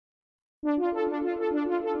So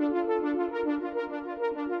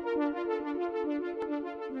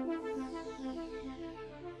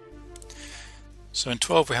in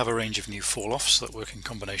 12 we have a range of new fall-offs that work in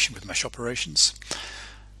combination with mesh operations.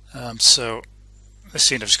 So this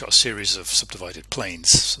scene I've just got a series of subdivided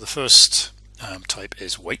planes. So the first type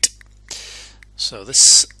is weight. So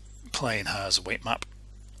this plane has a weight map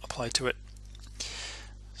applied to it.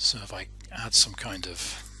 So if I add some kind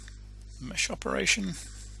of mesh operation,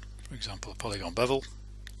 for example a polygon bevel,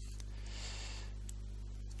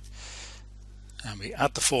 and we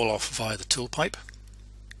add the fall-off via the tool pipe,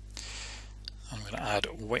 I'm going to add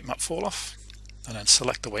weight map fall-off and then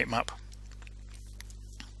select the weight map.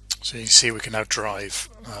 So you can see we can now drive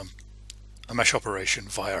a mesh operation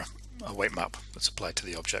via a weight map that's applied to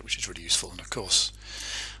the object, which is really useful. And of course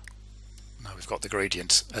now we've got the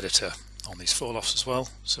gradient editor on these fall-offs as well,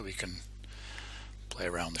 so we can play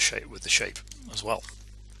around with the shape as well.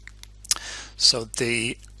 So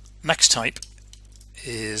the next type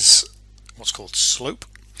is what's called slope.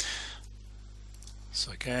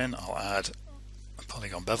 So again I'll add a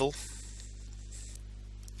polygon bevel,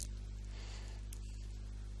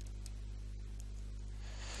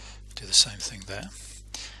 do the same thing there,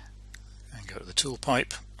 and go to the tool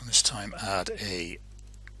pipe, and this time add a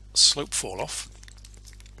slope fall-off.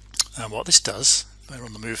 And what this does, if I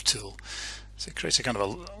run the move tool, is it creates a kind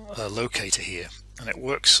of a locator here, and it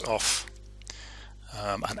works off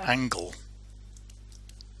an angle,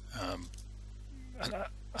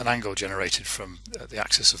 an angle generated from the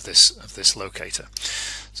axis of this locator.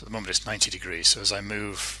 So at the moment it's 90 degrees. So as I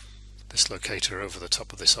move this locator over the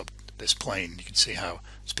top of this plane, you can see how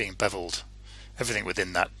it's being beveled. Everything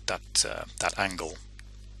within that angle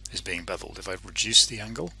is being beveled. If I reduce the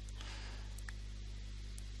angle,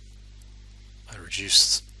 I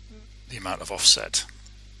reduce the amount of offset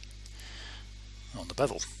on the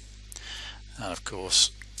bevel, and of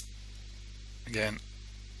course again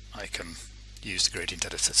I can use the gradient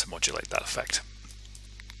editor to modulate that effect.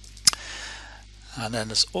 And then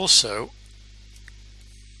there's also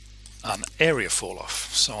an area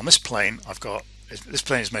fall-off. So on this plane this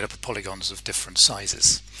plane is made up of polygons of different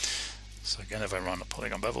sizes. So again, if I run a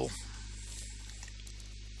polygon bevel,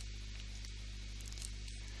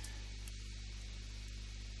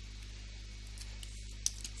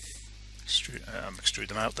 extrude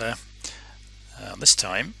them out there. This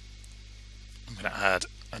time I'm going to add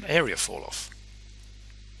an area fall-off.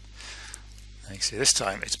 And you can see this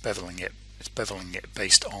time it's beveling it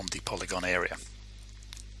based on the polygon area.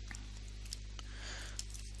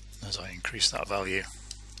 As I increase that value,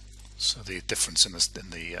 so the difference in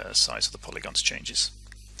the size of the polygons changes.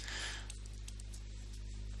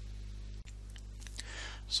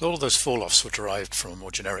 So all of those fall-offs were derived from a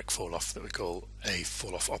more generic fall-off that we call a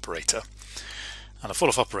fall-off operator. And a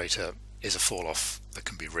fall-off operator is a fall-off that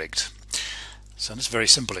can be rigged. So in this very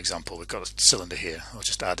simple example, we've got a cylinder here. I'll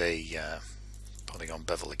just add a polygon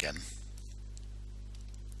bevel again.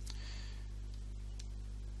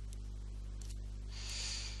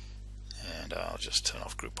 And I'll just turn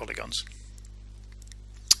off group polygons.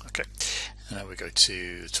 Okay, and now we go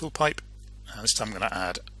to the tool pipe, and this time I'm going to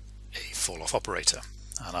add a fall-off operator,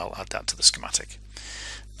 and I'll add that to the schematic.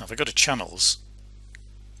 Now if I go to channels,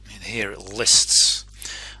 in here it lists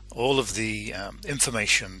all of the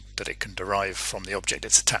information that it can derive from the object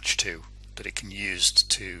it's attached to, that it can use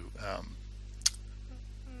to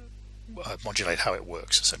modulate how it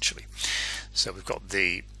works essentially. So we've got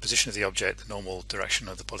the position of the object, the normal direction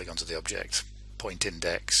of the polygons of the object, point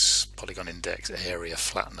index, polygon index, area,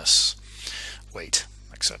 flatness, weight,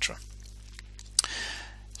 etc.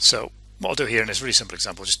 So what I'll do here in this really simple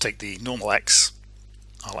example, just take the normal X,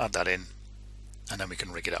 I'll add that in, and then we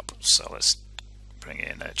can rig it up. So let's bring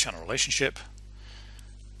in a channel relationship.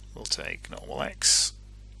 We'll take normal X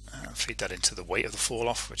and feed that into the weight of the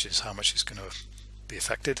fall-off, which is how much it's going to be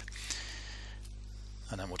affected,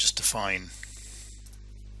 and then we'll just define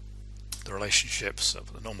the relationship, so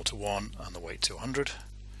the normal to 1 and the weight to 100,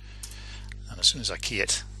 and as soon as I key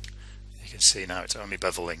it, you can see now it's only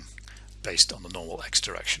beveling based on the normal X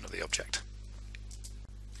direction of the object.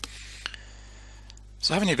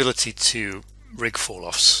 So having the ability to rig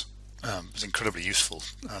fall-offs is incredibly useful,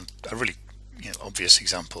 and a really obvious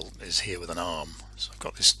example is here with an arm. So I've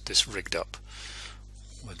got this rigged up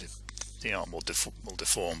with the arm will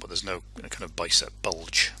deform, but there's no kind of bicep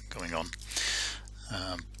bulge going on.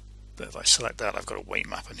 But if I select that, I've got a weight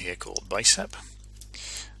map in here called bicep,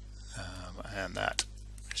 and that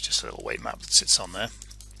is just a little weight map that sits on there.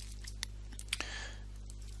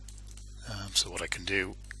 So what I can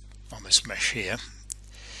do on this mesh here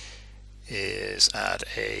is add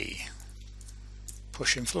a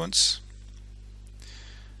push influence,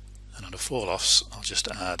 And under fall-offs, I'll just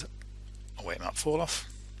add a weight map fall-off.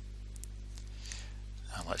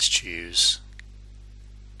 And let's choose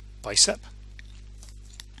bicep.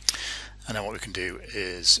 And then what we can do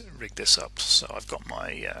is rig this up. So I've got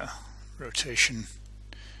my rotation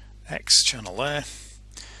X channel there.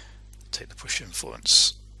 Take the push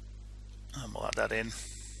influence and we'll add that in.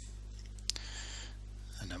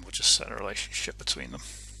 And then we'll just set a relationship between them.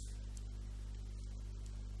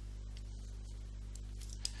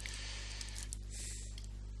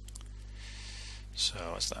 So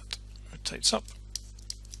as that rotates up,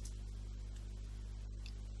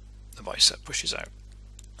 the bicep pushes out,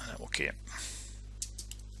 and then we'll key it.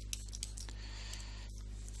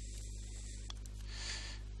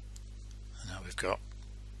 And now we've got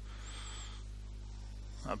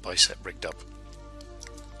that bicep rigged up.